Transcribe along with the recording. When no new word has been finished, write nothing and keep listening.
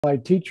by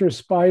Teacher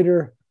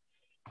Spider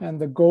and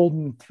the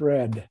Golden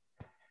Thread.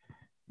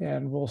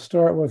 And we'll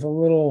start with a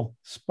little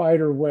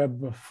spider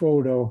web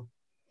photo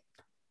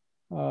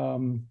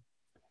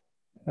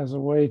as a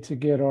way to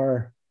get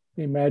our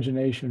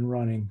imagination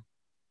running.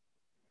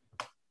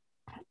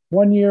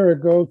 1 year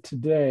ago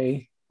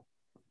today,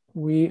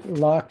 we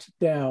locked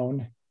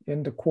down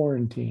into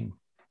quarantine.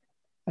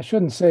 I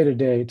shouldn't say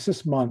today, it's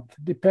this month,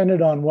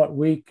 depended on what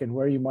week and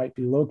where you might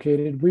be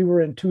located. We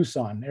were in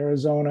Tucson,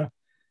 Arizona,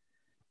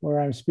 where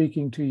I'm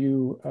speaking to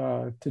you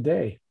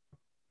today.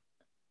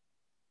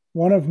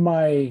 One of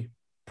my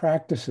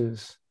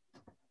practices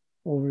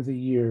over the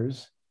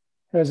years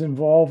has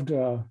involved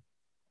a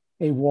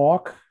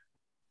walk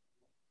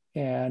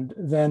and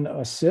then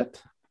a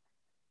sit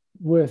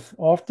with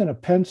often a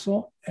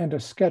pencil and a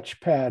sketch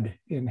pad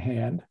in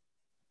hand.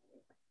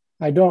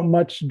 I don't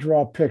much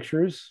draw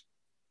pictures.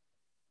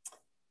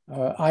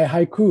 I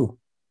haiku.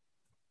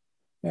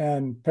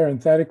 And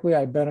parenthetically,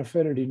 I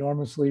benefited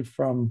enormously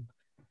from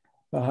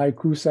the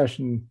haiku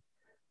session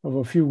of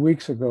a few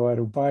weeks ago at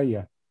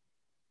Ubaya.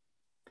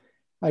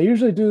 I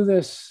usually do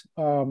this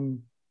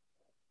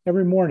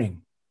every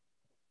morning.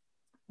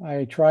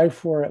 I try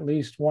for at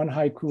least one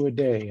haiku a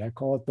day. I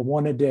call it the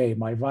one a day,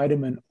 my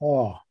vitamin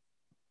awe.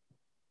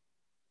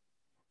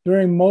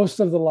 During most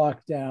of the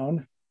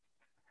lockdown,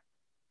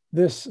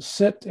 this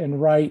sit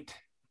and write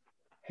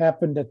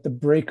happened at the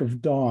break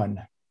of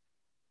dawn.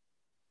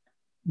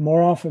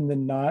 More often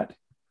than not,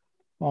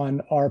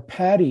 on our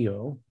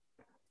patio,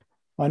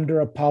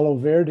 under a Palo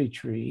Verde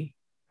tree,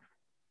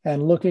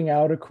 and looking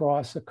out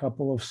across a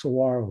couple of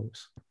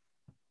saguaros.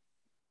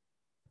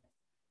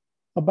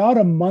 About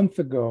a month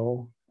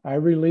ago, I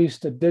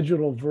released a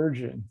digital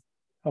version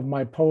of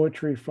my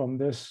poetry from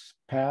this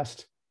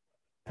past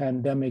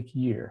pandemic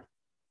year.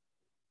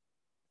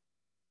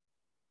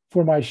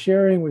 For my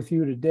sharing with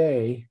you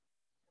today,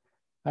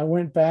 I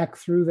went back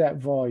through that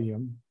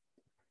volume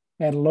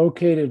and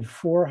located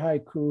 4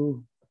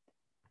 haiku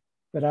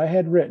that I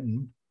had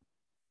written,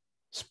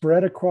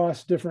 spread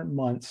across different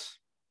months,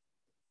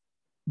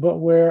 but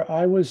where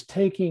I was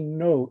taking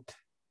note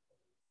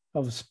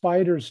of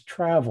Spider's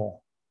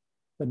travel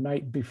the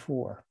night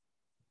before.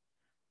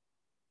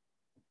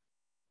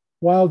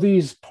 While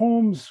these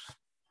poems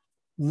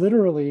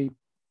literally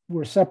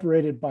were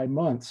separated by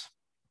months,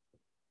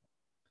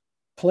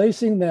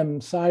 placing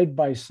them side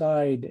by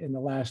side in the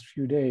last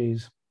few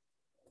days,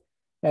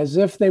 as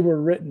if they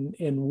were written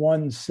in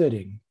one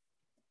sitting,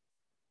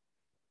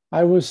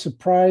 I was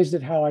surprised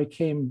at how I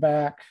came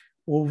back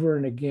over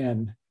and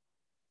again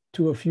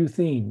to a few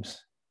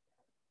themes.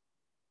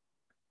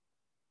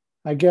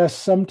 I guess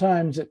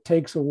sometimes it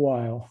takes a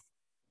while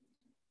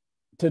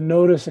to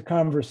notice a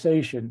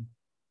conversation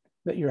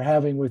that you're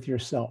having with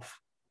yourself.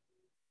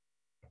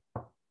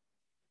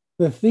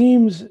 The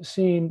themes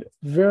seemed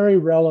very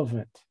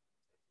relevant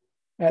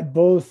at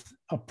both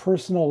a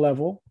personal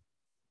level,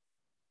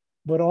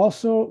 but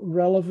also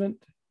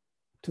relevant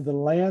to the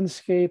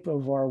landscape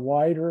of our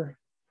wider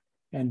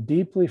and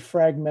deeply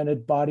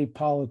fragmented body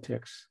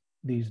politics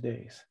these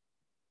days.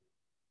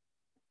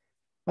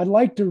 I'd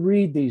like to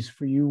read these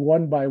for you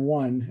one by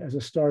one as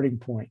a starting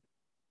point.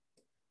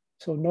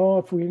 So Noah,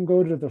 if we can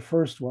go to the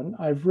first one,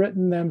 I've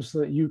written them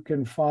so that you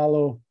can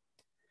follow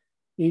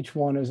each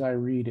one as I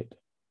read it.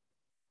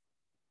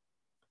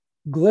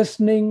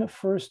 Glistening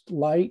first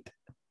light,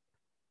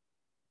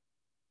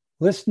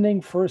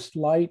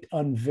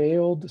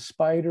 unveiled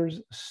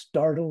spider's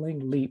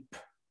startling leap,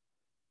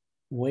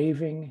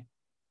 waving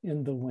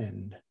in the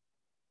wind.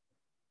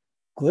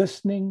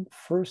 Glistening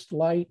first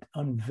light,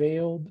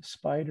 unveiled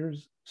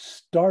spider's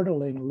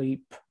startling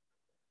leap,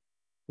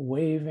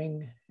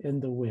 waving in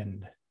the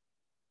wind.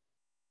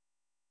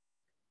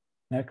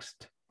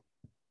 Next.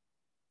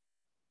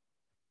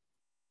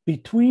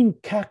 Between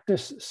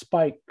cactus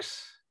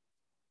spikes,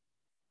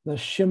 the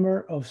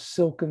shimmer of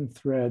silken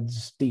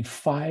threads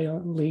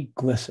defiantly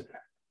glisten.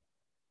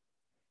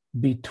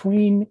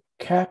 Between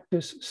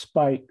cactus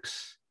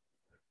spikes,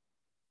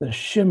 the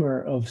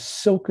shimmer of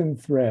silken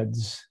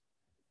threads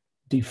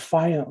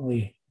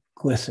defiantly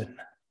glisten.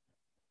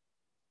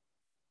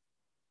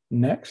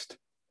 Next.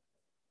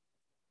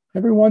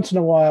 Every once in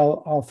a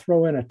while, I'll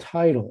throw in a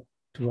title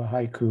to a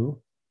haiku.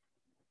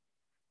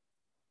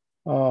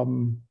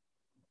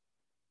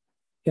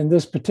 In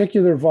this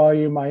particular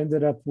volume, I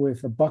ended up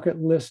with a bucket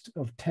list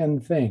of 10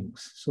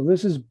 things. So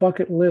this is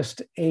bucket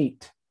list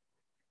 8,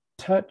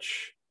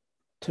 touch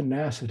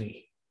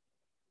tenacity.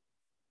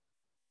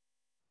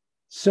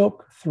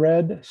 Silk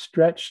thread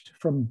stretched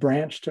from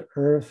branch to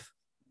earth,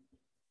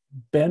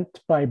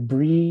 bent by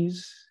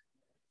breeze,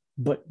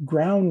 but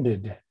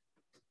grounded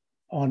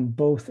on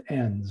both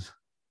ends.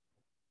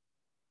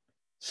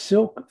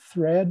 Silk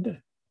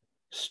thread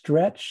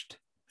stretched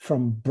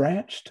from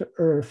branch to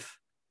earth,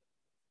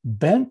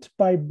 bent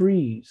by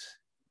breeze,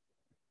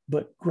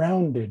 but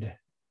grounded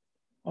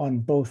on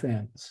both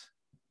ends.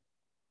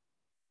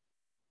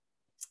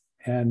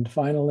 And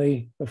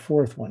finally, the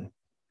fourth one.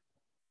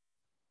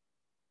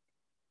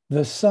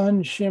 The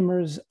sun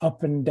shimmers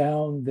up and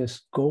down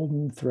this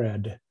golden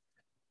thread,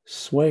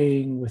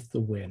 swaying with the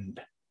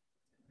wind.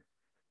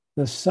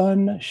 The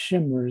sun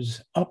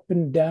shimmers up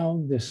and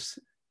down this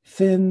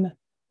thin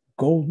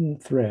golden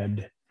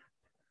thread,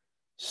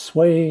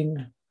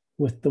 swaying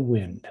with the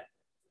wind.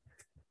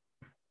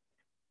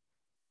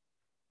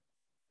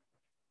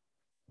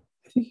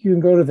 I think you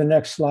can go to the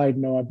next slide,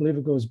 Noah. I believe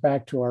it goes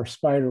back to our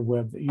spider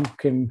web that you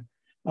can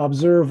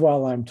observe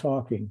while I'm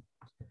talking.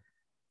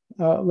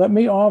 Let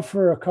me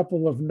offer a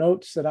couple of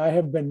notes that I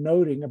have been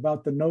noting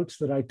about the notes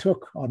that I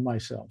took on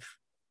myself,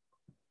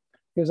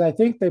 because I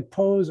think they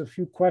pose a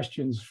few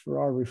questions for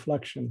our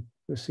reflection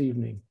this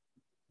evening.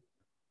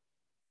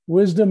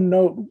 Wisdom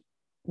note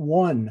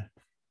 1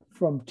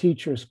 from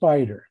Teacher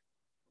Spider.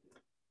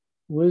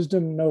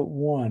 Wisdom note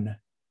 1.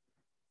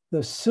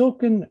 The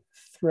silken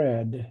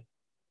thread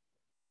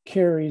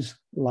carries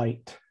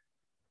light.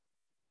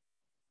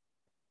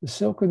 The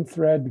silken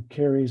thread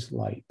carries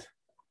light.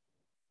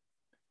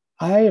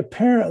 I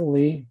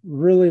apparently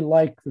really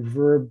like the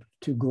verb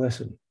to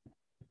glisten.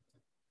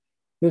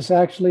 This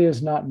actually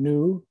is not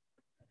new.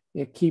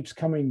 It keeps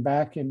coming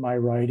back in my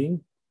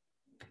writing.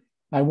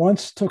 I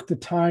once took the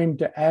time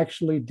to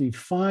actually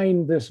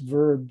define this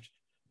verb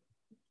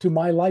to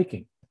my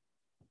liking.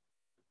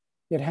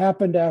 It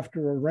happened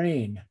after a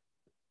rain,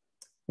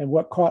 and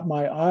what caught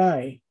my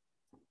eye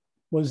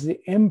was the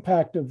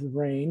impact of the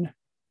rain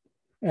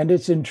and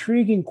its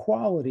intriguing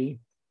quality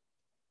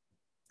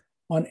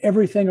on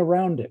everything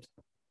around it.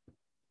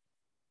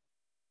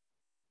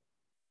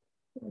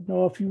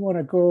 Now, if you want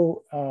to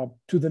go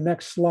to the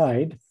next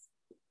slide,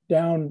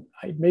 down,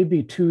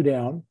 maybe 2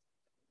 down.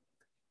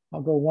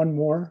 I'll go 1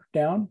 more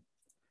down.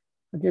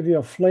 I'll give you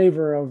a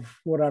flavor of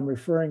what I'm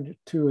referring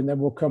to, and then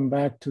we'll come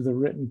back to the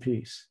written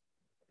piece.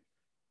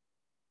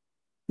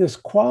 This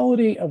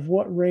quality of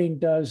what rain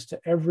does to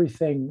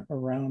everything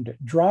around it.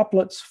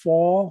 Droplets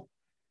fall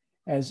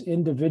as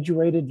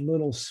individuated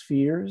little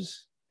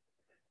spheres.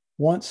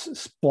 Once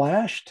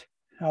splashed,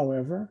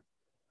 however,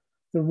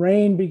 the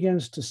rain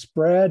begins to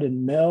spread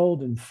and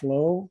meld and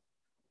flow.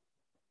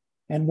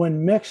 And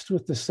when mixed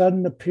with the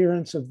sudden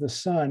appearance of the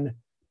sun,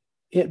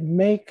 it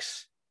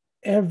makes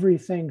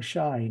everything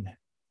shine.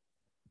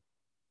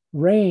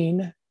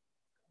 Rain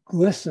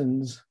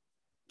glistens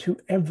to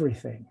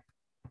everything.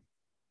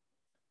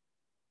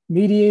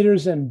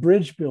 Mediators and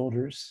bridge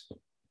builders,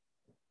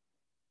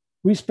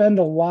 we spend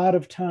a lot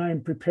of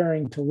time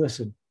preparing to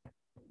listen.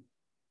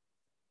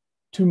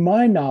 To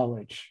my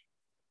knowledge,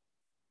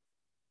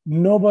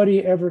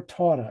 nobody ever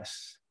taught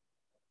us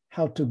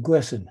how to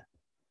glisten.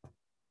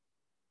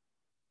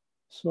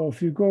 So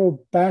if you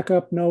go back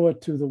up, Noah,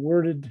 to the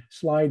worded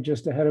slide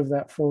just ahead of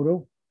that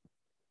photo.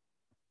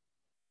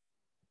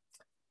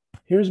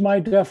 Here's my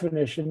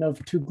definition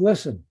of to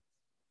glisten.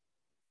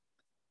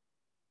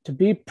 To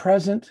be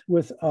present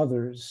with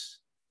others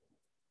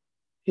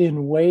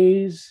in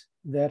ways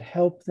that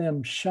help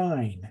them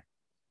shine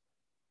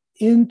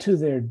into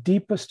their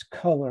deepest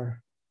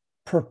color,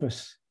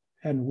 purpose,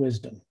 and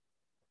wisdom.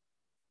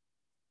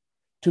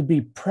 To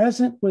be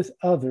present with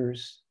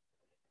others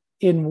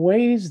in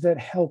ways that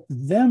help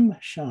them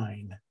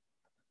shine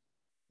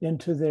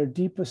into their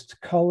deepest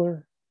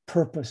color,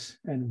 purpose,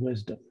 and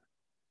wisdom.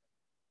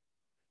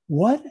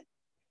 What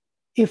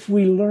if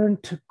we learn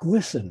to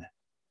glisten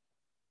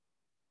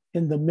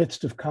in the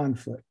midst of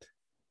conflict?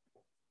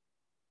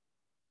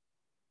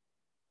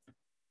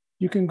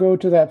 You can go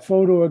to that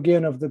photo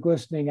again of the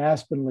glistening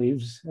aspen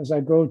leaves as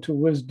I go to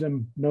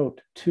wisdom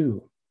note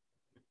 2.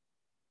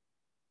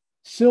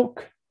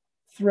 Silk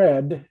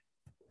thread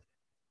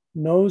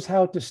knows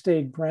how to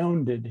stay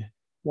grounded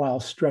while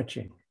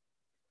stretching.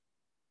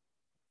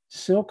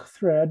 Silk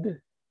thread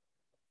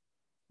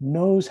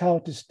knows how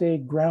to stay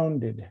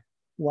grounded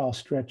while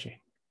stretching.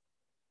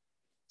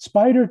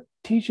 Spider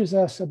teaches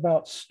us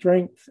about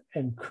strength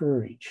and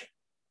courage.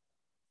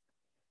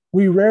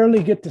 We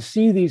rarely get to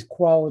see these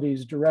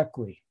qualities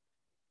directly,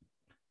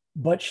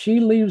 but she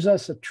leaves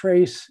us a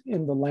trace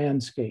in the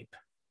landscape.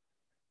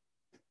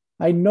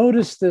 I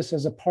noticed this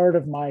as a part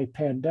of my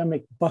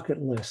pandemic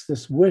bucket list,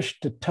 this wish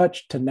to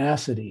touch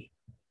tenacity.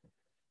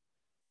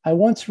 I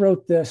once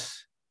wrote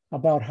this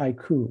about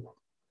haiku.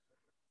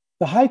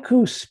 The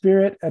haiku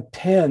spirit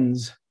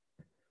attends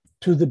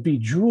to the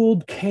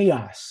bejeweled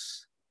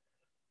chaos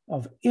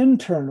of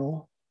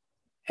internal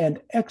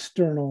and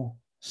external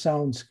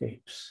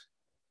soundscapes.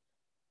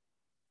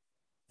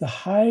 The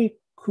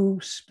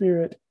haiku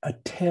spirit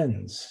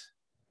attends.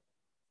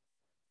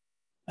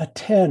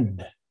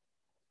 Attend.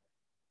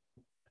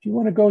 If you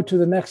want to go to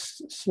the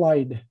next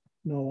slide,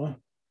 Noah.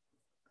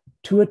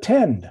 To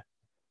attend.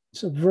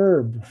 It's a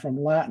verb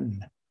from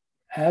Latin.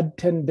 Ad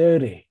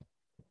tendere.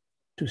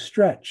 To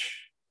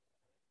stretch.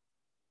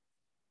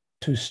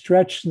 To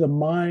stretch the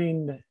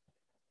mind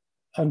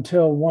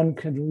until one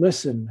can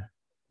listen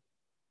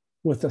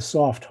with a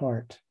soft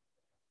heart.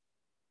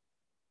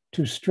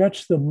 To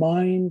stretch the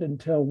mind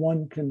until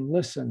one can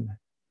listen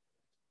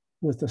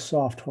with a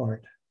soft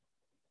heart.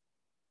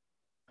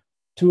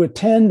 To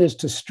attend is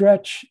to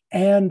stretch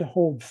and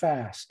hold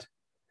fast.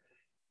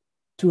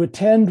 To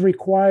attend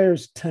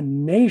requires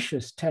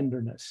tenacious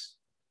tenderness.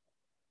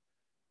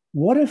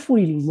 What if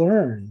we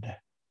learned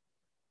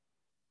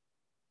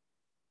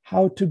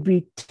how to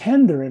be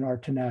tender in our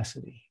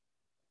tenacity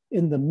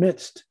in the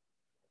midst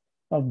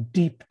of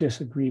deep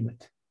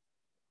disagreement?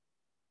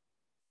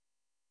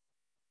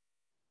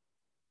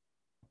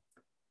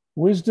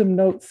 Wisdom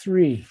note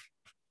 3.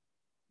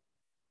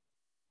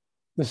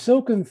 The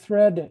silken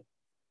thread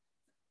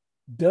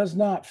does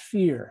not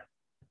fear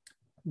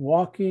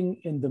walking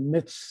in the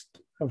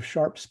midst of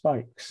sharp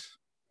spikes.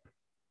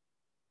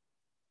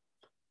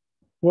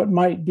 What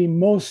might be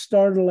most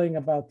startling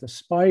about the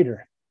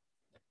spider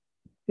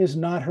is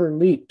not her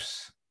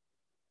leaps,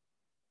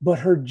 but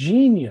her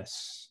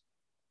genius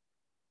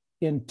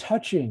in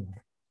touching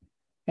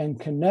and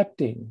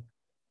connecting,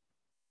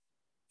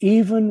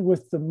 even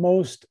with the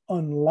most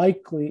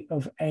unlikely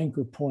of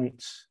anchor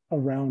points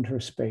around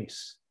her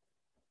space.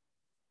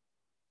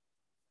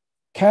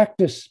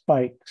 Cactus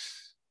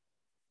spikes,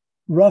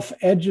 rough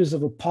edges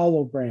of a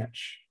Apollo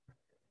branch,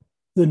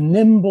 the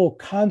nimble,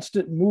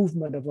 constant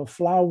movement of a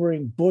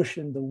flowering bush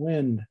in the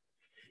wind,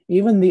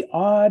 even the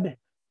odd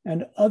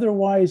and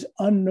otherwise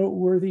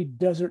unnoteworthy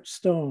desert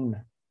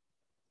stone.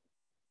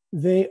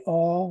 They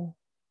all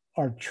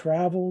are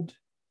traveled,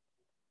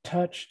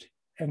 touched,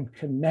 and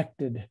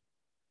connected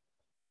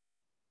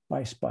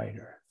by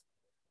spider.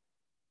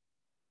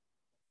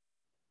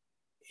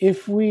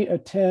 If we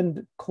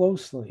attend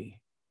closely,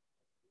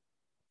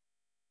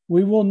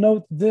 we will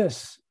note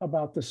this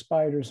about the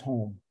spider's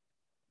home.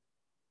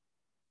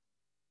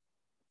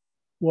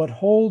 What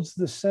holds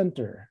the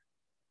center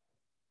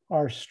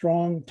are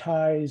strong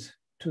ties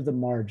to the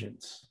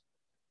margins.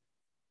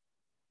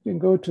 You can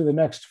go to the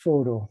next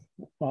photo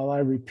while I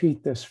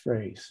repeat this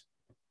phrase.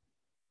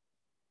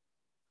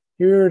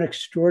 Here, an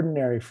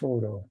extraordinary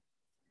photo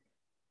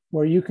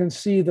where you can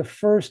see the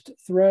first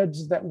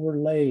threads that were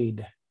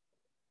laid,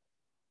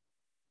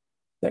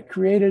 that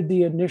created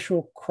the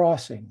initial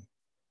crossing,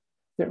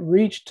 that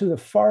reached to the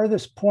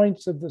farthest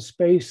points of the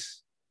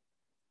space,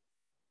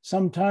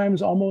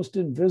 sometimes almost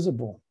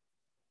invisible.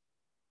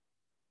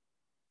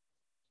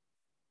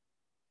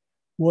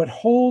 What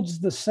holds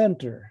the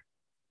center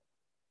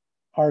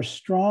are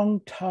strong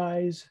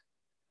ties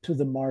to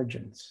the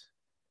margins.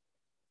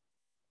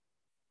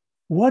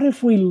 What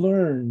if we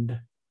learned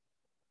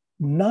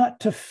not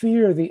to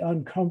fear the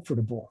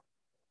uncomfortable,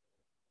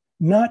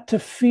 not to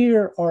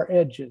fear our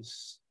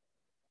edges,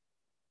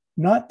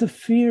 not to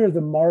fear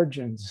the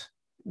margins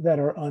that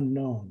are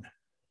unknown?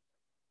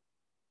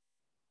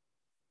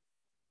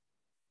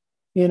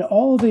 In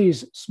all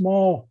these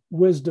small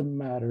wisdom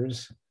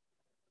matters,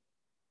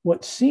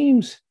 what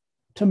seems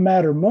to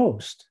matter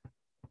most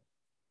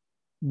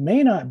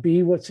may not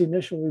be what's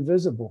initially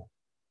visible,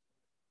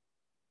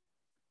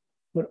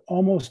 but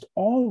almost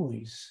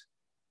always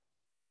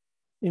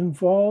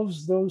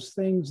involves those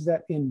things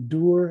that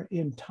endure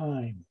in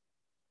time.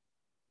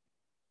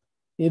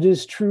 It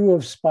is true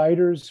of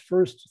spiders'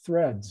 first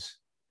threads.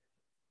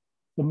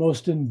 The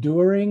most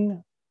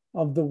enduring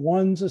of the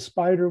ones a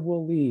spider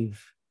will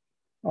leave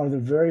are the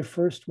very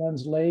first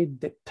ones laid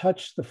that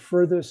touch the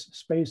furthest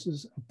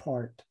spaces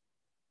apart.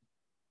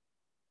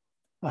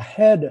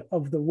 Ahead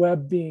of the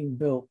web being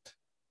built,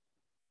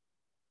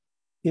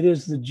 it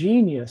is the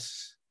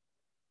genius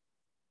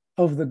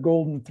of the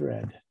golden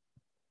thread.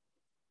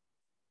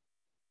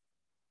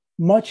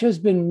 Much has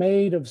been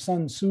made of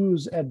Sun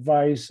Tzu's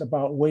advice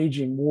about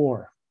waging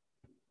war.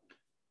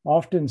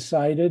 Often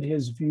cited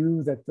his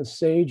view that the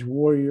sage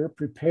warrior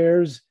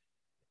prepares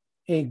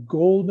a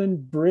golden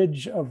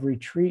bridge of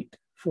retreat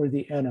for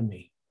the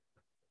enemy.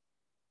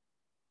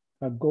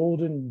 A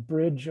golden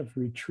bridge of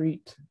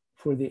retreat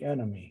for the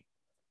enemy.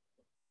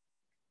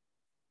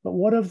 But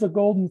what of the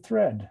golden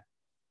thread?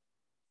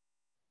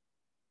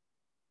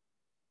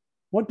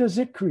 What does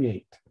it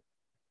create?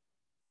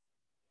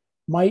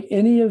 Might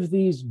any of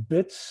these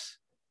bits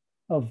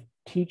of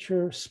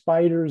teacher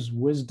spider's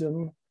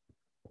wisdom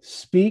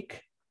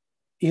speak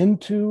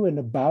into and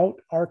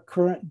about our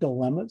current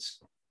dilemmas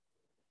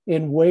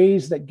in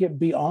ways that get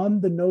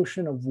beyond the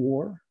notion of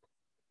war,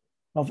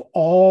 of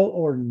all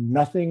or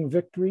nothing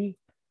victory?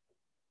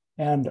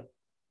 And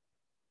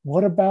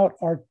what about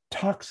our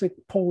toxic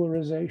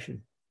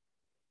polarization?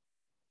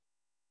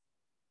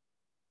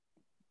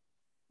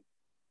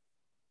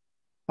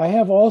 I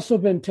have also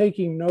been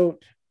taking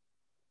note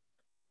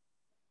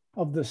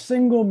of the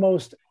single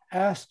most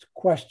asked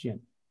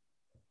question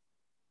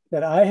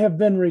that I have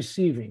been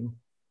receiving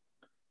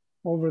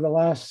over the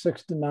last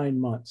 6 to 9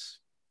 months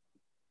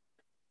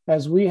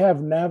as we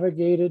have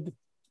navigated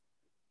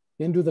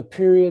into the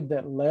period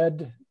that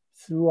led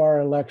through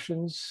our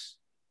elections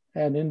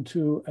and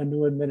into a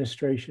new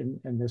administration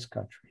in this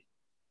country.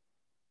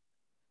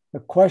 The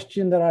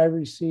question that I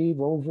receive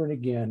over and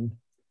again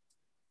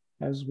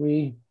as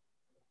we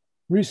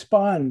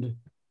respond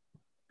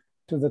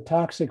to the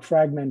toxic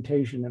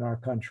fragmentation in our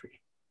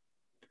country.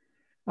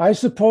 I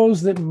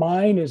suppose that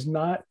mine is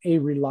not a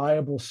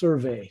reliable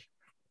survey.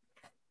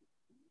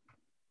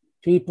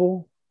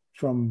 People,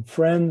 from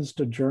friends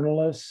to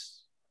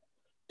journalists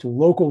to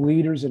local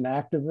leaders and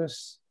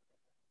activists,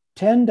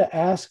 tend to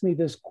ask me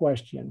this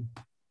question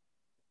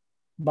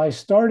by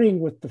starting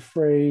with the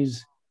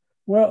phrase,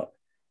 well,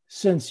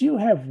 since you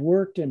have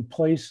worked in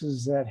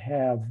places that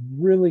have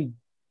really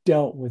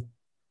dealt with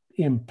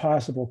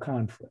impossible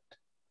conflict,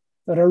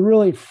 that are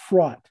really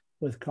fraught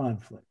with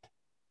conflict.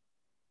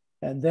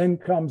 And then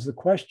comes the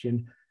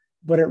question,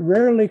 but it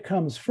rarely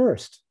comes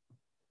first,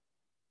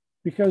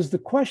 because the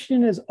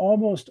question is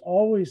almost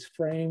always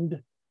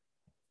framed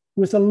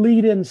with a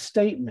lead-in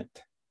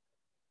statement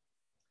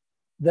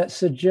that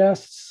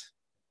suggests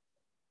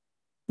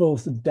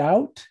both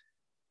doubt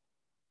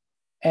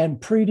and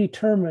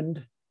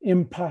predetermined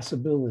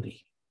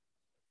impossibility.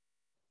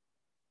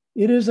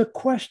 It is a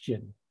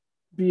question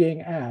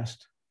being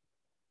asked,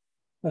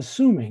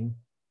 assuming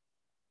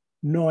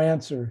no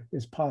answer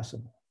is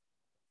possible.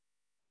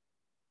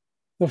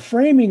 The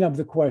framing of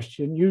the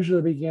question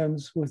usually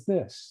begins with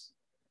this: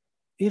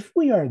 if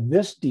we are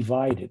this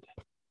divided,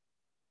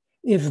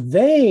 if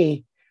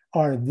they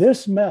are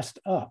this messed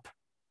up,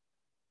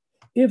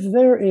 if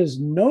there is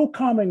no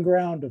common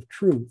ground of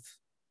truth,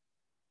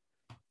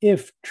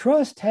 if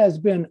trust has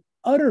been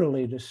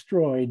utterly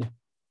destroyed,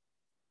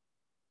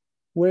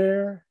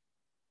 where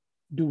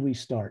do we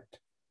start?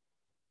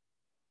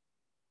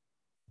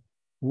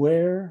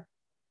 Where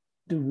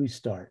do we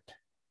start?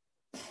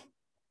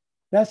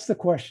 That's the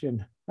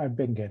question I've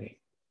been getting.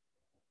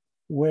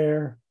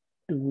 Where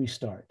do we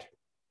start?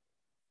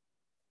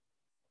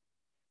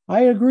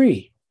 I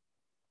agree.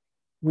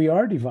 We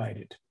are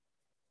divided.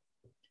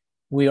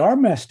 We are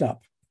messed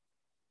up.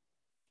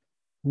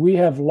 We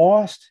have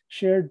lost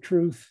shared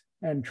truth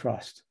and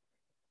trust.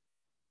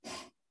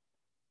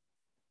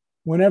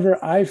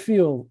 Whenever I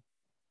feel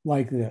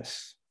like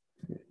this,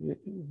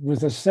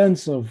 with a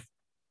sense of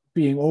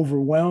being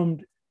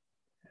overwhelmed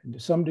and to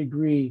some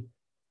degree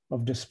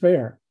of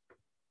despair,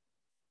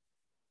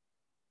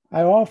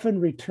 I often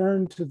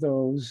return to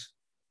those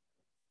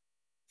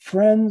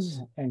friends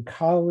and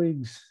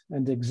colleagues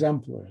and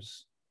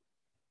exemplars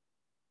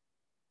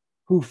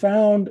who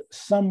found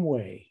some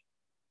way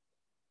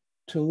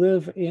to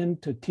live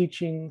into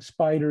teaching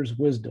spiders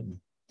wisdom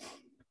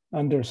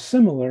under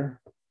similar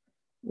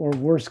or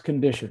worse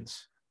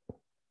conditions.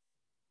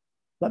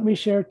 Let me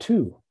share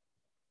two.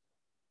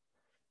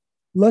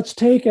 Let's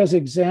take as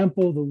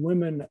example the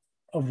women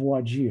of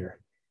Wajir.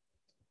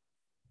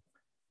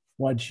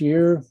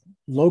 Wajir,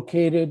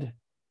 located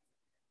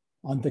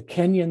on the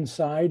Kenyan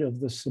side of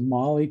the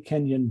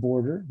Somali-Kenyan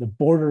border, the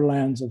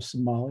borderlands of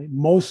Somalia,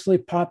 mostly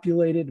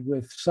populated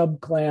with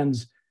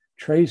subclans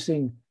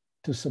tracing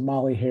to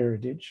Somali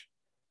heritage,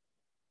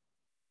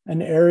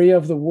 an area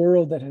of the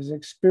world that has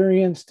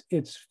experienced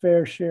its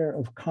fair share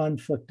of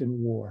conflict and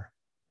war.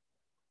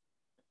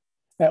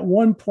 At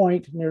one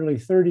point, nearly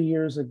 30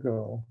 years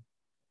ago,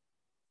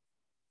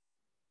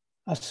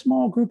 a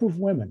small group of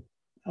women,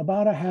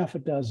 about a half a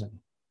dozen,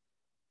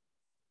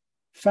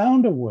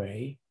 found a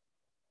way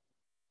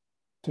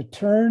to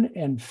turn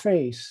and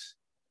face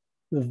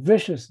the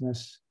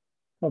viciousness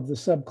of the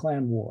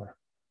subclan war.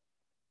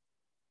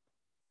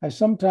 I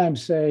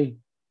sometimes say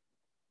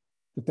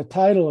that the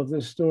title of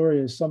this story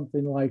is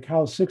something like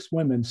How 6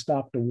 Women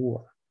Stopped a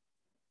War.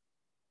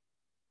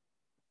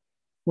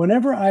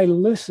 Whenever I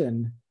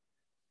listen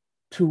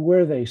to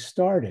where they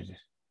started,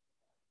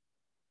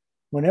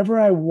 whenever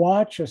I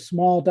watch a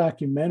small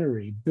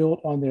documentary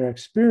built on their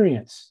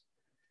experience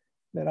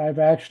that I've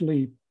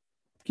actually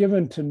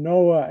given to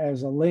Noah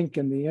as a link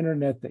in the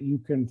internet that you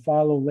can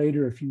follow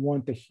later if you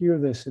want to hear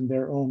this in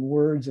their own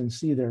words and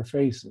see their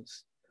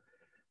faces.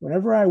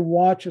 Whenever I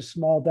watch a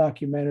small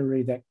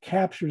documentary that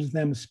captures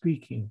them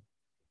speaking,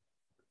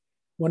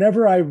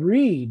 whenever I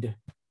read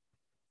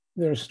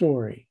their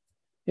story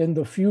in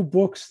the few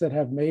books that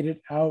have made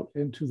it out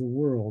into the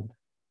world,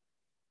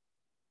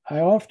 I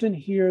often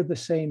hear the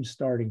same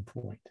starting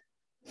point.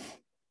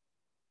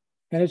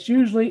 And it's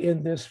usually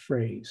in this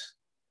phrase: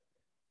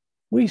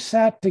 we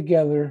sat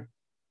together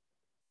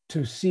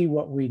to see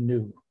what we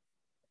knew.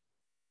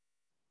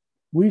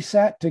 We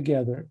sat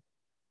together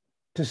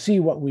to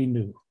see what we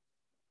knew.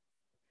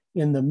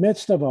 In the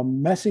midst of a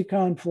messy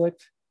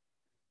conflict,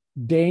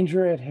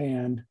 danger at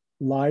hand,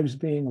 lives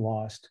being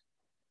lost,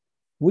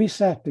 we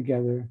sat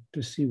together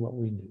to see what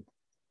we knew.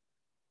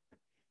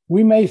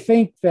 We may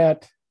think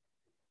that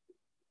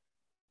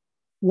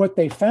what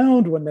they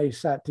found when they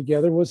sat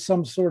together was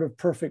some sort of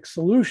perfect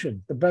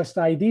solution, the best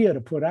idea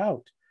to put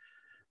out.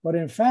 But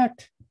in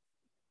fact,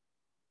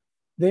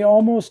 they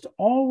almost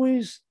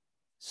always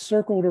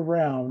circled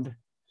around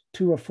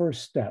to a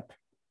first step.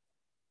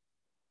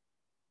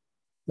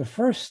 The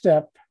first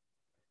step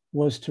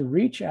was to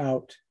reach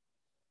out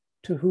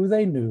to who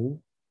they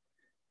knew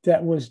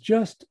that was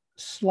just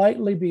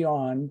slightly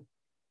beyond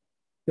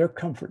their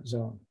comfort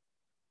zone.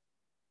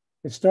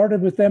 It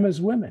started with them as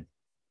women.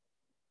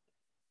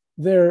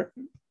 Their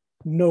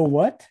know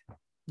what,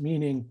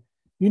 meaning,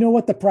 you know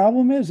what the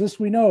problem is? This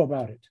we know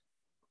about it.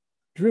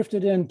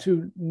 Drifted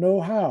into know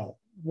how,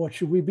 what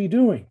should we be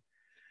doing?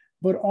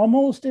 But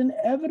almost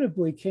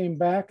inevitably came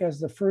back as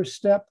the first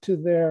step to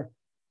their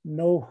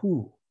know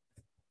who.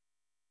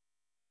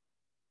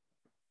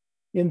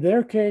 In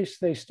their case,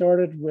 they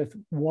started with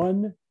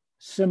one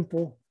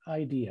simple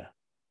idea.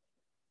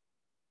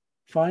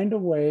 Find a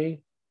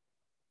way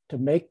to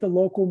make the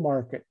local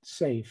market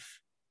safe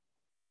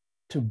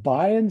to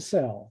buy and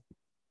sell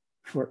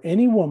for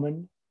any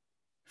woman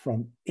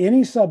from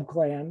any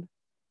subclan,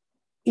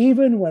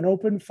 even when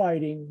open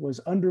fighting was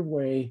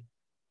underway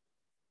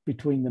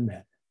between the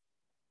men.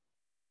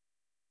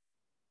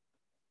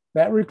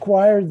 That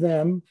required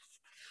them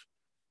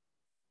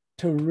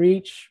to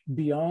reach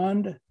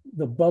beyond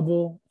the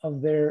bubble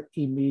of their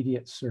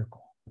immediate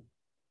circle.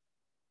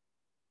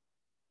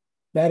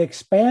 That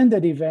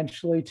expanded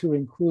eventually to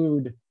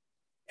include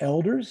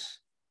elders,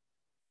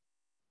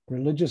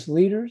 religious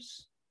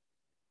leaders,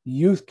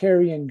 youth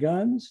carrying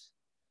guns,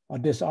 a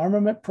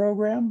disarmament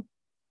program,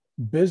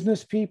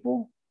 business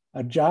people,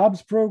 a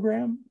jobs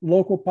program,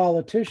 local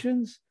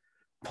politicians,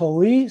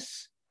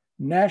 police,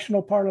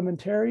 national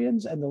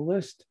parliamentarians, and the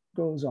list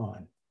goes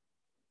on.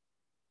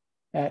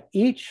 At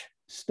each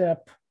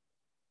step,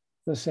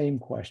 the same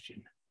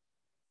question.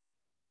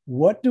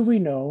 What do we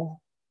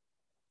know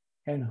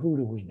and who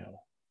do we know?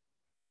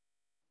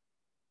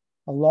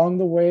 Along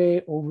the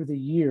way, over the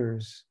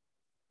years,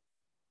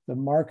 the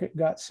market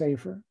got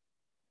safer,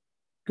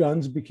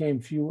 guns became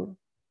fewer,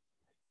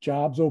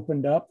 jobs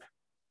opened up,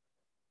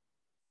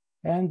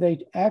 and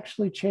they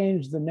actually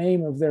changed the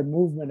name of their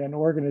movement and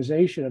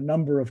organization a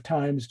number of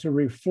times to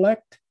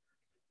reflect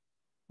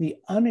the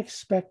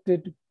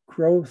unexpected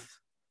growth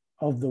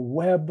of the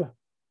web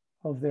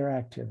of their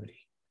activity.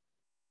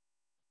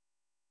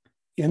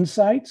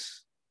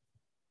 Insights: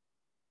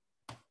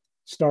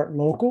 start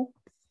local,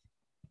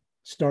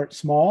 start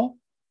small,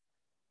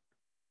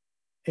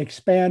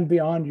 expand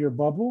beyond your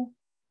bubble,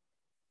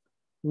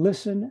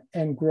 listen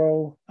and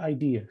grow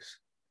ideas.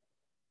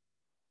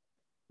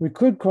 We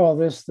could call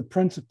this the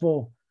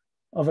principle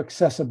of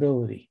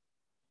accessibility.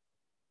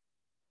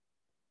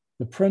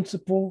 The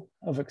principle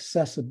of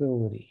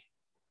accessibility.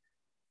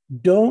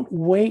 Don't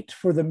wait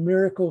for the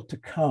miracle to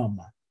come.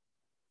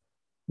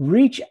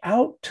 Reach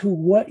out to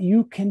what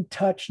you can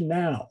touch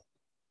now,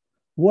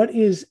 what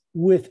is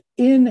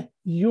within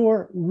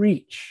your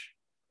reach.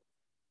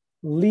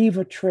 Leave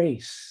a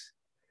trace.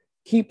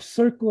 Keep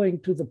circling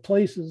to the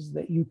places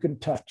that you can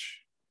touch.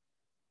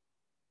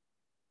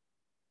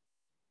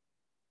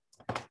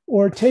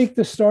 Or take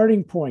the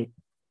starting point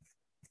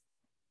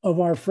of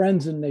our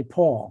friends in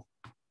Nepal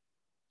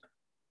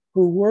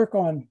who work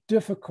on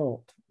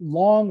difficult,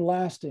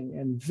 long-lasting,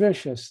 and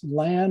vicious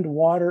land,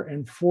 water,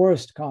 and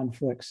forest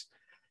conflicts,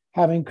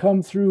 having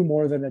come through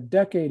more than a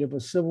decade of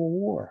a civil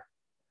war.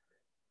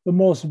 The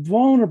most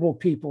vulnerable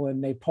people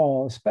in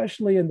Nepal,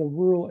 especially in the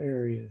rural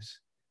areas,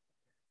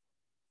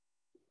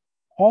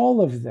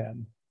 all of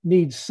them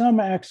need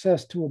some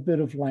access to a bit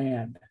of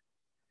land,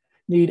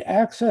 need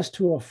access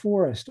to a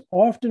forest,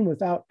 often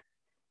without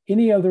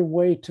any other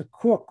way to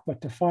cook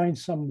but to find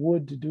some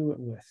wood to do it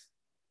with,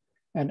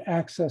 and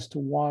access to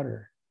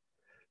water,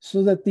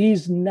 so that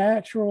these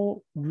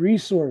natural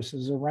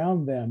resources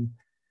around them,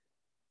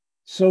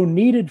 so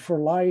needed for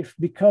life,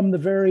 become the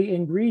very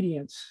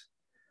ingredients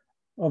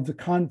of the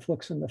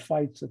conflicts and the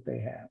fights that they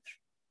have.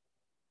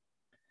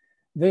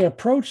 They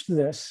approached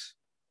this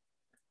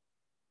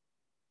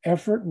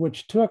effort,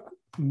 which took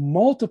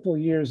multiple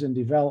years in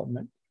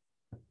development,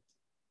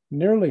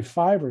 nearly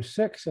 5 or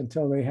 6,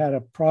 until they had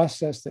a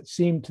process that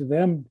seemed to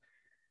them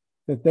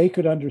that they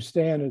could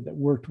understand and that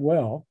worked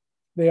well.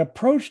 They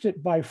approached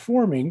it by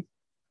forming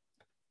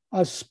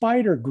a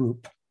spider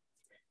group,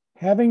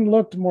 having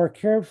looked more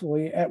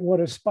carefully at what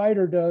a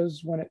spider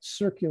does when it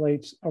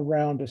circulates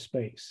around a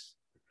space.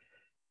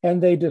 And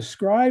they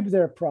described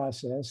their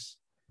process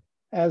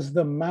as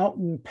the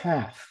mountain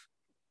path.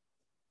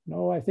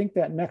 No, I think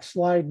that next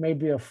slide may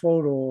be a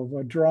photo of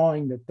a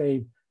drawing that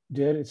they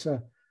did.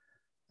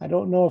 I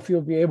don't know if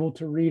you'll be able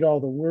to read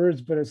all the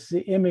words, but it's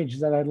the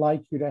image that I'd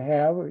like you to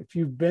have. If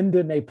you've been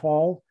to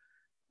Nepal,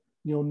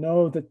 you'll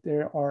know that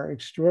there are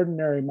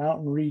extraordinary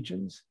mountain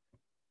regions.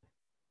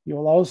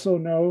 You'll also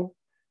know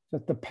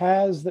that the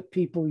paths that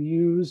people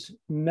use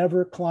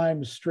never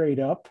climb straight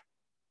up.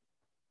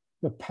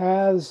 The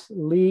paths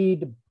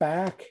lead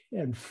back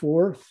and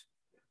forth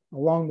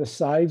along the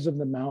sides of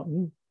the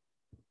mountain,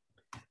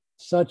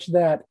 such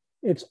that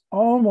it's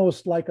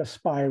almost like a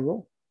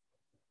spiral.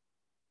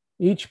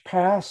 Each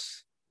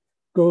pass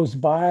goes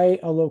by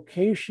a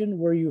location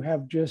where you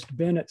have just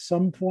been at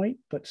some point,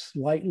 but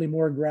slightly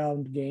more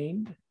ground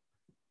gained.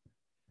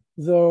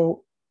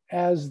 Though,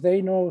 as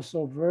they know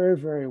so very,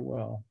 very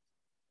well,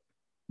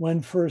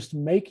 when first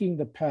making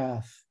the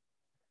path,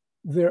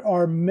 there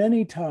are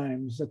many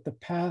times that the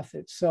path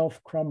itself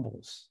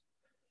crumbles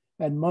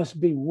and must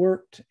be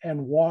worked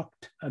and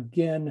walked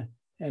again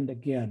and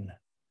again.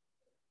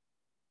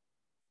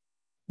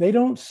 They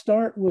don't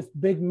start with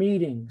big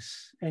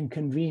meetings and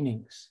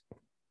convenings.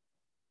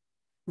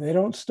 They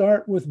don't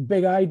start with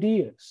big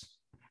ideas.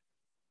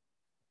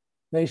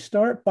 They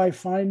start by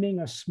finding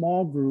a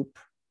small group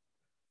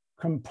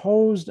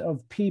composed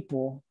of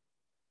people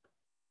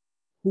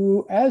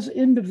who, as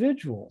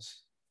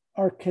individuals,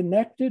 are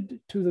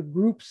connected to the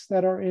groups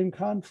that are in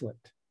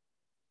conflict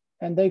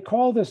And they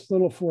call this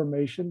little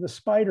formation the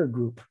spider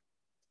group.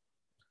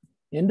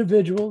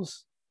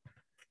 Individuals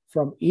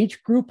from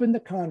each group in the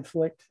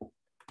conflict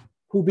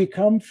who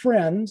become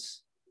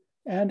friends,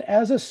 and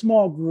as a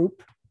small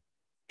group,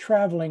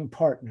 traveling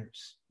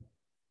partners.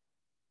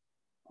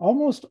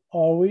 Almost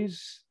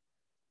always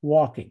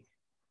walking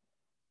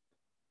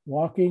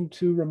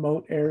to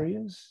remote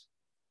areas,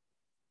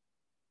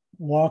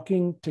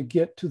 walking to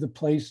get to the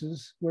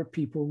places where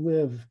people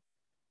live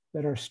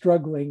that are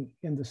struggling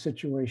in the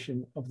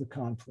situation of the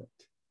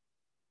conflict.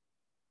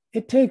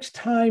 It takes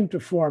time to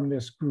form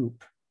this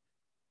group.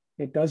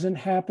 It doesn't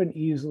happen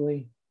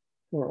easily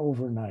or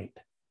overnight.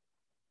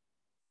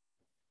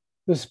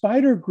 The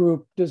spider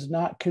group does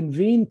not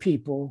convene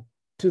people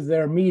to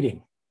their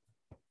meeting.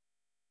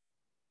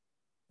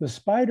 The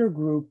spider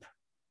group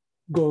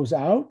goes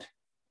out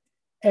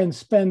and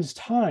spends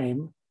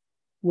time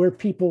where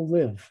people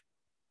live.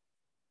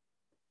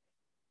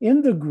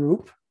 In the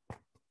group,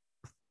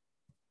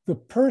 the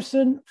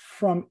person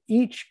from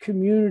each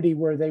community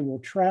where they will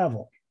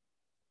travel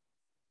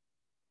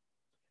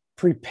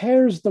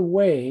prepares the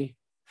way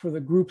for the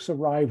group's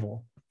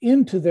arrival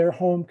into their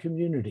home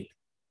community.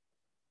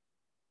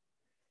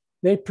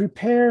 They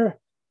prepare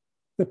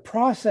the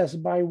process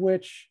by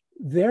which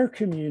their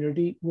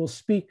community will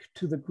speak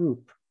to the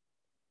group.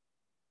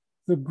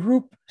 The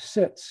group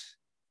sits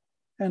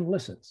and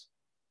listens.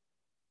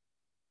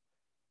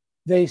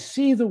 They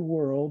see the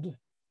world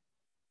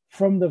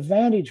from the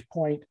vantage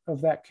point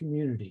of that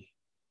community.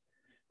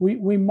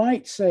 We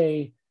might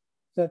say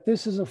that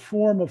this is a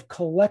form of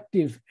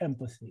collective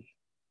empathy,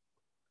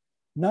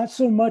 not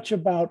so much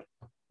about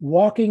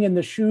walking in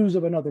the shoes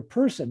of another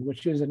person,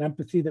 which is an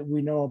empathy that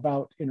we know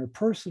about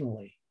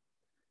interpersonally,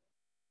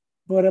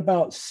 but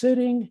about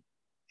sitting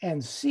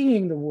and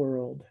seeing the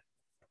world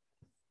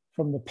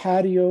from the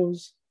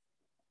patios,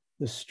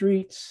 the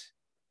streets,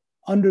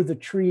 under the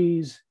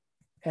trees,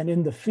 and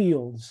in the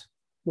fields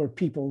where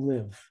people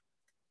live.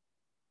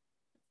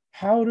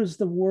 How does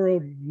the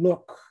world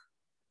look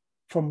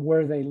from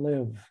where they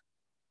live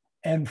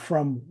and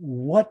from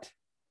what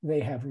they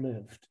have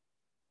lived?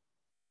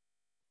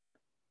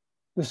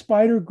 The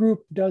spider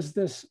group does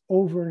this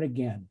over and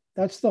again.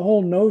 That's the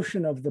whole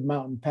notion of the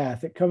mountain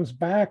path. It comes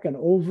back and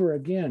over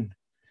again.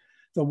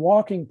 The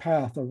walking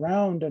path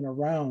around and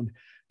around.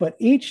 But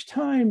each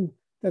time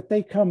that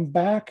they come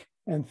back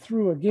and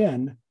through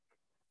again,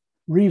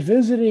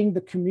 revisiting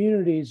the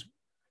communities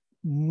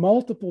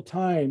multiple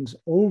times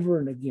over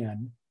and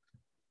again,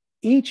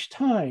 each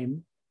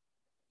time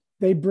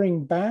they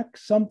bring back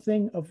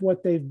something of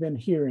what they've been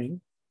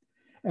hearing,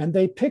 and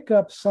they pick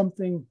up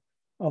something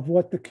of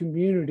what the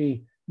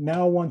community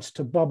now wants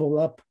to bubble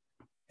up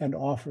and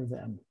offer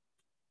them.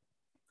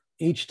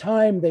 Each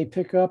time they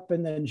pick up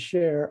and then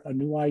share a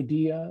new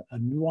idea, a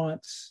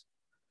nuance,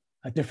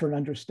 a different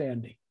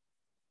understanding.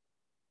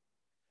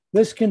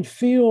 This can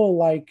feel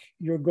like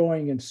you're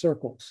going in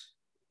circles.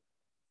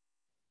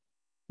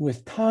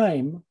 With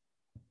time,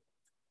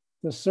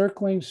 the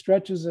circling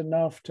stretches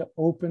enough to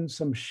open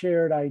some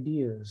shared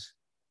ideas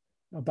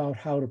about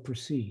how to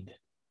proceed.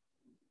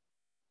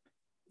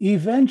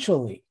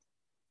 Eventually,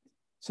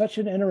 such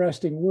an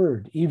interesting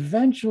word,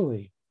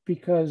 eventually,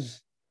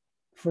 because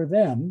for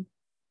them,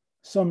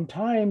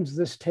 sometimes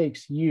this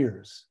takes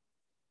years.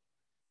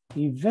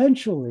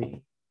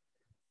 Eventually,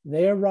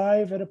 they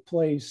arrive at a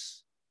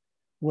place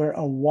where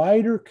a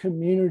wider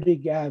community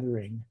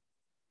gathering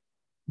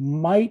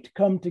might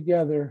come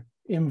together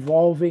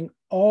involving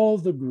all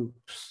the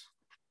groups.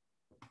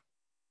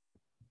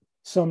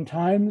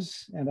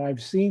 Sometimes, and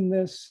I've seen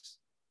this,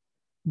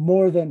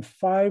 more than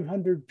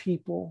 500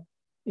 people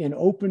in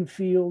open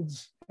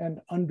fields and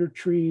under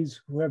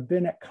trees who have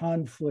been at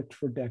conflict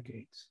for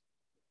decades.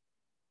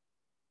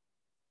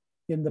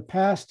 In the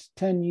past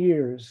 10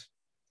 years,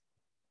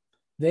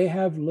 they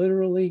have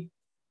literally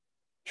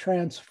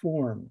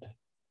transformed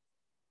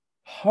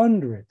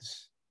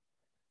hundreds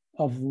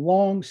of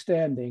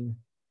long-standing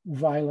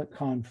violent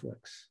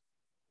conflicts,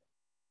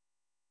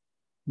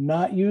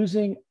 not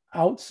using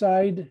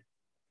outside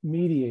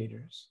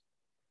mediators,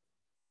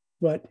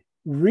 but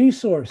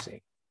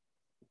resourcing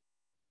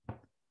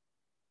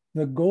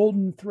the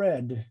golden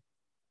thread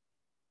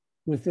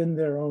within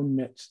their own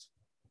midst.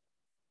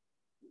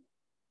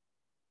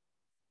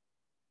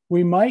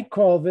 We might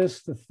call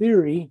this the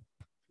theory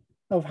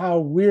of how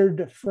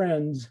weird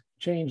friends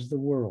change the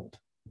world.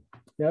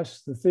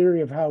 Yes, the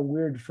theory of how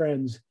weird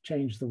friends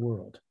change the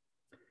world.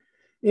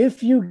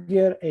 If you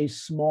get a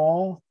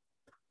small,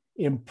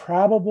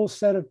 improbable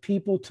set of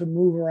people to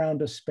move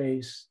around a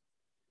space,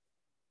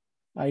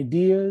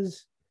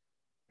 ideas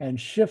and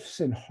shifts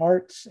in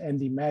hearts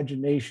and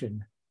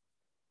imagination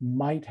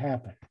might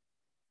happen.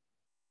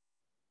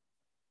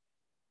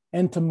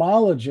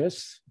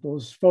 Entomologists,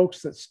 those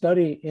folks that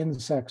study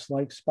insects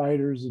like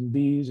spiders and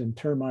bees and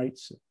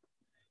termites,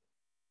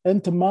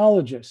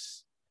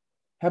 entomologists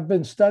have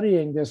been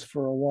studying this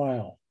for a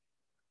while.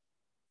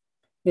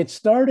 It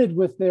started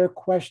with their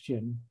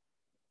question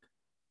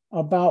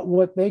about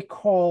what they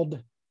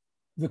called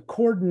the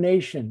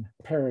coordination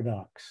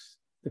paradox.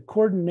 The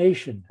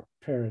coordination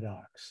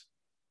paradox.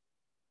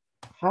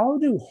 How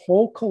do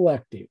whole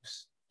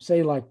collectives,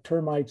 say like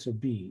termites or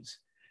bees,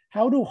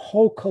 how do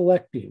whole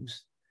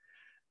collectives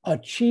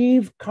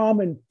achieve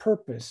common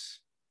purpose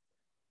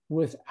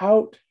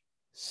without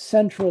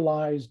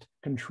centralized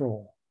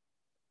control?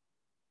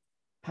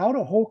 How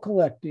do whole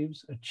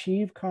collectives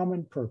achieve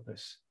common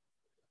purpose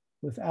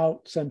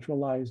without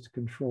centralized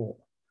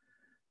control?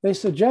 They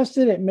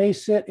suggested it may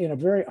sit in a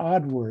very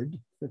odd word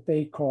that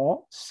they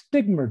call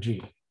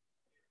stigmergy.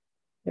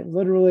 It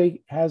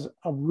literally has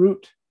a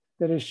root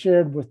that is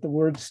shared with the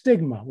word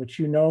stigma, which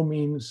you know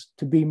means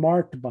to be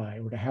marked by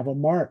or to have a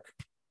mark.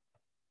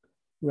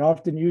 We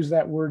often use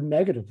that word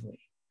negatively.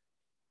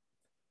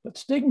 But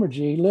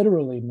stigmergy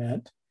literally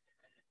meant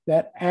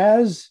that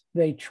as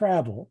they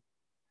travel,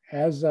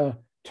 as a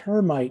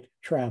termite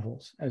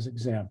travels, as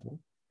example,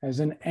 as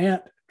an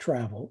ant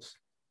travels,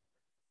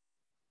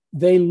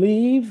 they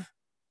leave,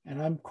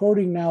 and I'm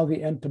quoting now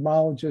the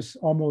entomologists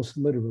almost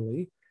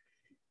literally,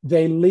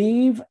 they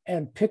leave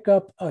and pick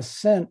up a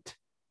scent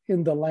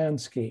in the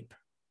landscape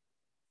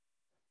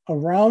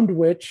around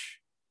which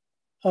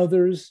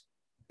others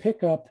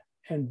pick up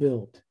and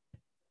build.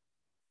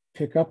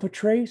 Pick up a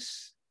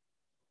trace,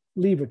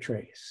 leave a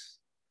trace.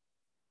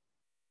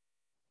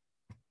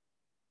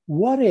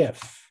 What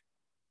if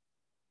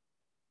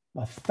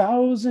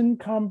 1,000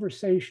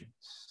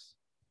 conversations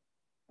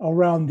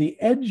around the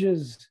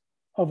edges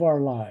of our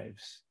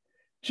lives,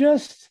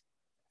 just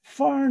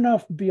far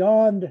enough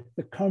beyond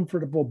the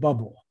comfortable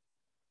bubble?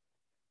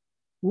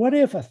 What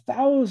if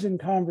 1,000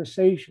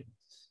 conversations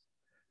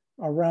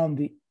around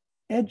the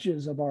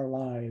edges of our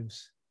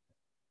lives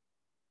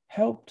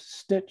helped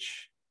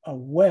stitch a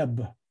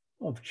web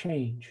of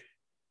change?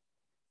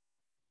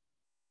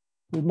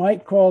 We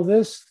might call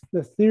this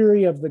the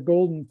theory of the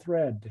golden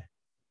thread,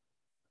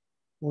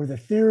 or the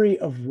theory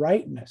of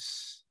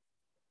rightness.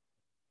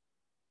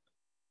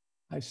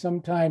 I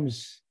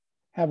sometimes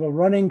have a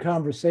running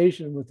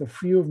conversation with a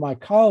few of my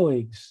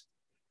colleagues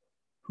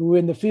who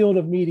in the field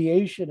of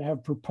mediation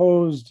have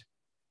proposed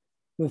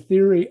the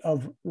theory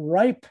of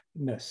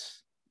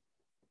ripeness,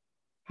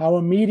 how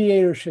a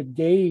mediator should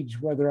gauge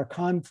whether a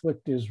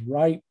conflict is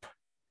ripe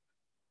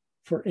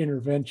for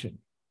intervention.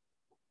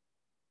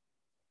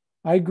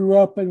 I grew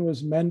up and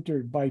was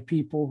mentored by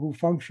people who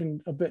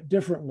functioned a bit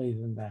differently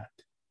than that.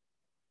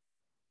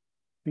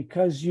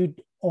 Because you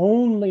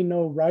only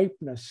know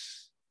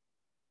ripeness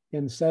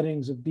in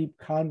settings of deep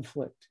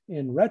conflict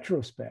in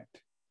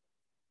retrospect,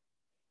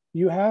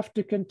 you have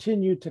to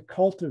continue to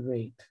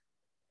cultivate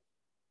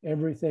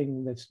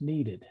everything that's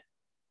needed.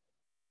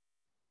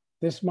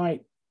 This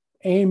might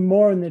aim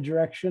more in the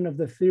direction of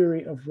the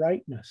theory of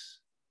rightness.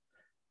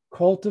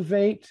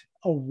 Cultivate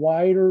a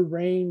wider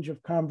range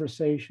of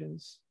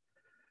conversations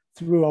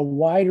through a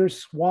wider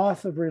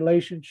swath of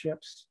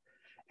relationships,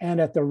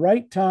 and at the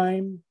right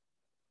time,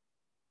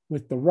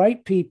 with the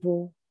right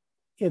people,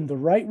 in the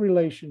right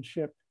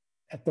relationship,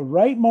 at the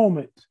right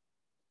moment,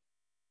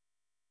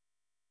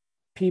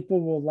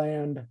 people will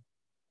land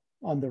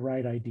on the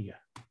right idea.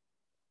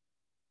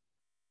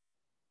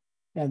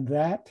 And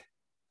that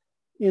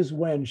is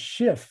when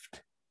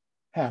shift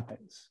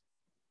happens.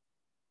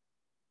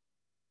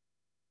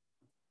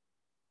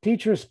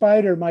 Teacher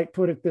Spider might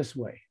put it this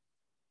way: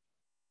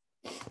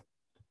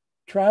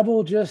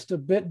 travel just a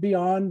bit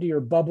beyond your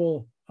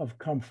bubble of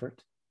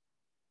comfort.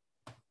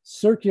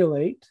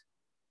 Circulate,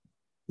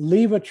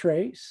 leave a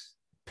trace,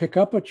 pick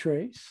up a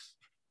trace,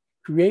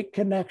 create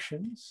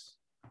connections.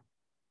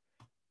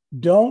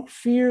 Don't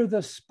fear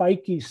the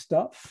spiky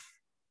stuff.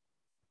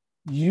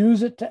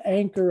 Use it to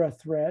anchor a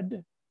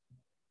thread.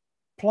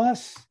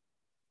 Plus,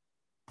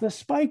 the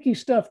spiky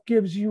stuff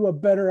gives you a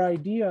better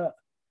idea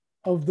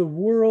of the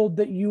world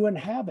that you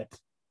inhabit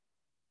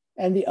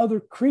and the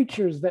other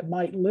creatures that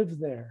might live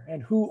there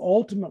and who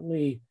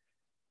ultimately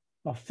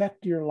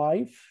affect your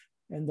life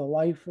and the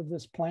life of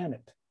this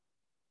planet.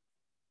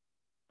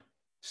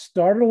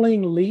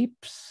 Startling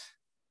leaps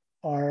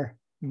are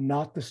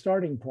not the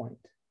starting point.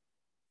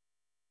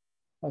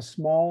 A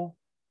small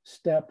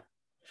step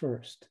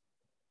first,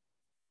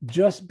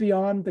 just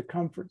beyond the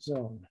comfort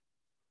zone,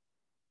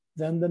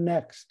 then the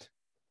next,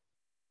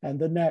 and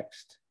the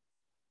next,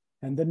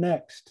 and the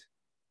next.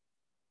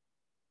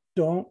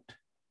 Don't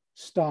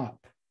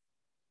stop.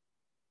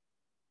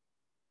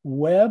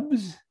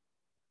 Webs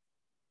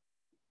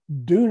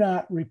do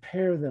not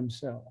repair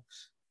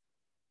themselves.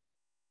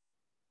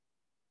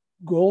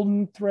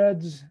 Golden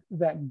threads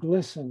that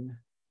glisten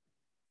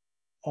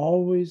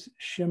always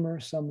shimmer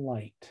some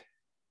light.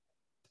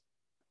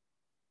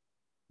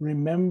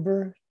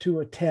 Remember to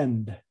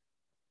attend.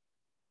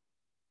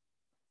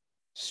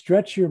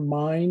 Stretch your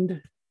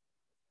mind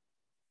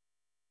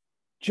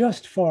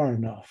just far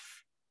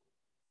enough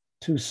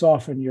to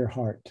soften your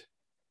heart.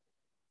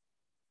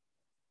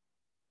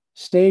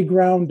 Stay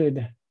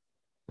grounded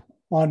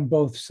on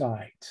both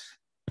sides.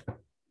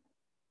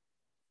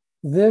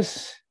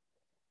 This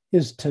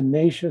is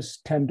tenacious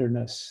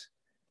tenderness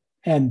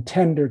and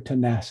tender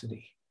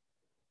tenacity.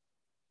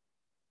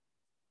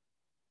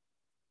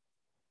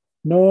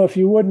 No, if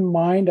you wouldn't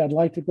mind, I'd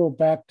like to go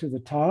back to the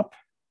top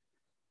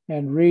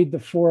and read the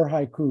 4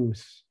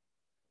 haikus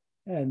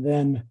and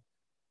then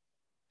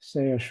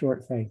say a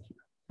short thank you.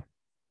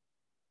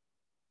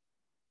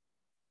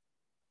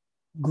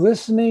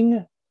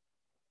 Glistening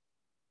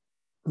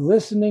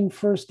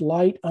first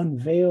light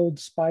unveiled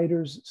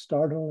spider's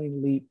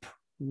startling leap,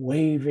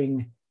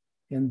 waving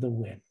in the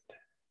wind.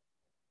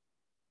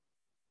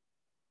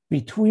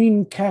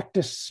 Between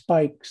cactus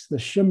spikes, the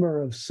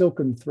shimmer of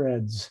silken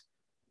threads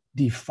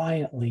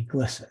defiantly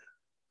glisten.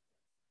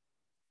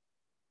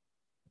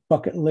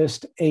 Bucket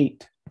list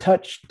 8,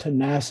 touch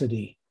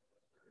tenacity.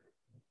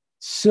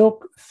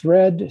 Silk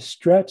thread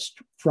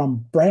stretched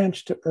from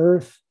branch to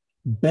earth,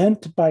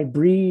 bent by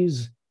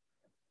breeze,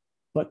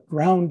 but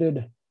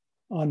grounded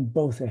on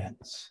both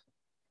ends.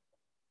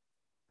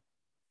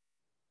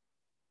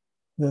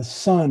 The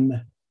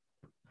sun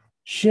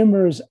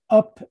shimmers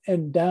up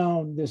and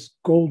down this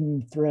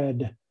golden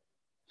thread,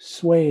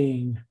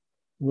 swaying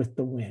with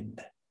the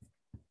wind.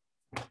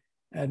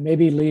 And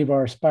maybe leave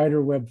our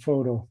spider web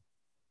photo.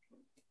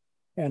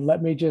 And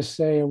let me just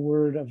say a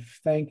word of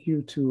thank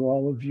you to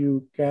all of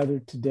you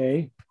gathered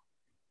today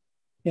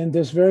in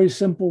this very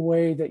simple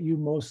way that you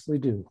mostly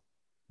do.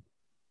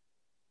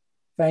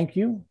 Thank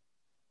you.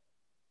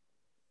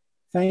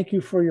 Thank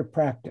you for your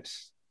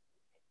practice.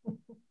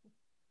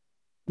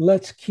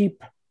 Let's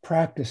keep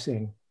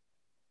practicing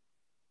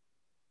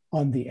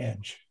on the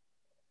edge.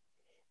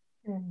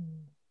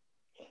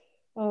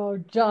 Oh,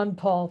 John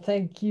Paul,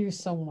 thank you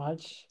so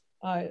much.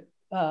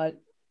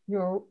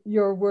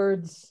 Your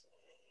words,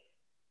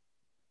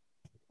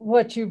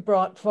 what you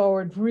brought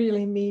forward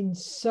really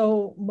means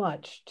so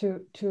much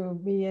to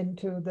me and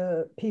to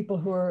the people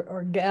who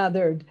are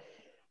gathered,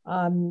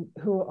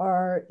 who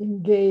are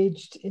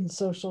engaged in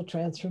social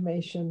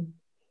transformation.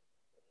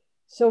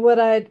 So what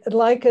I'd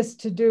like us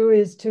to do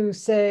is to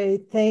say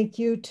thank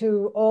you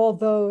to all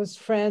those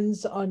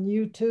friends on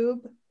YouTube.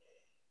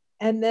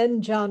 And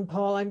then, John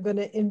Paul, I'm going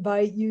to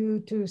invite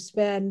you to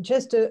spend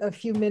just a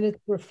few minutes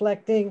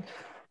reflecting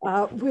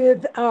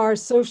with our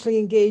socially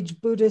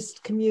engaged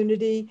Buddhist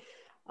community.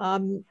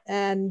 And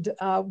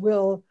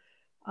we'll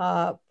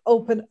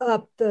open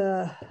up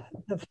the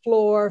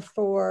floor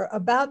for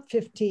about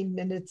 15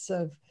 minutes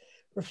of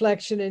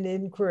reflection and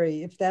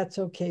inquiry, if that's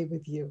okay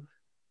with you.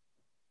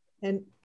 And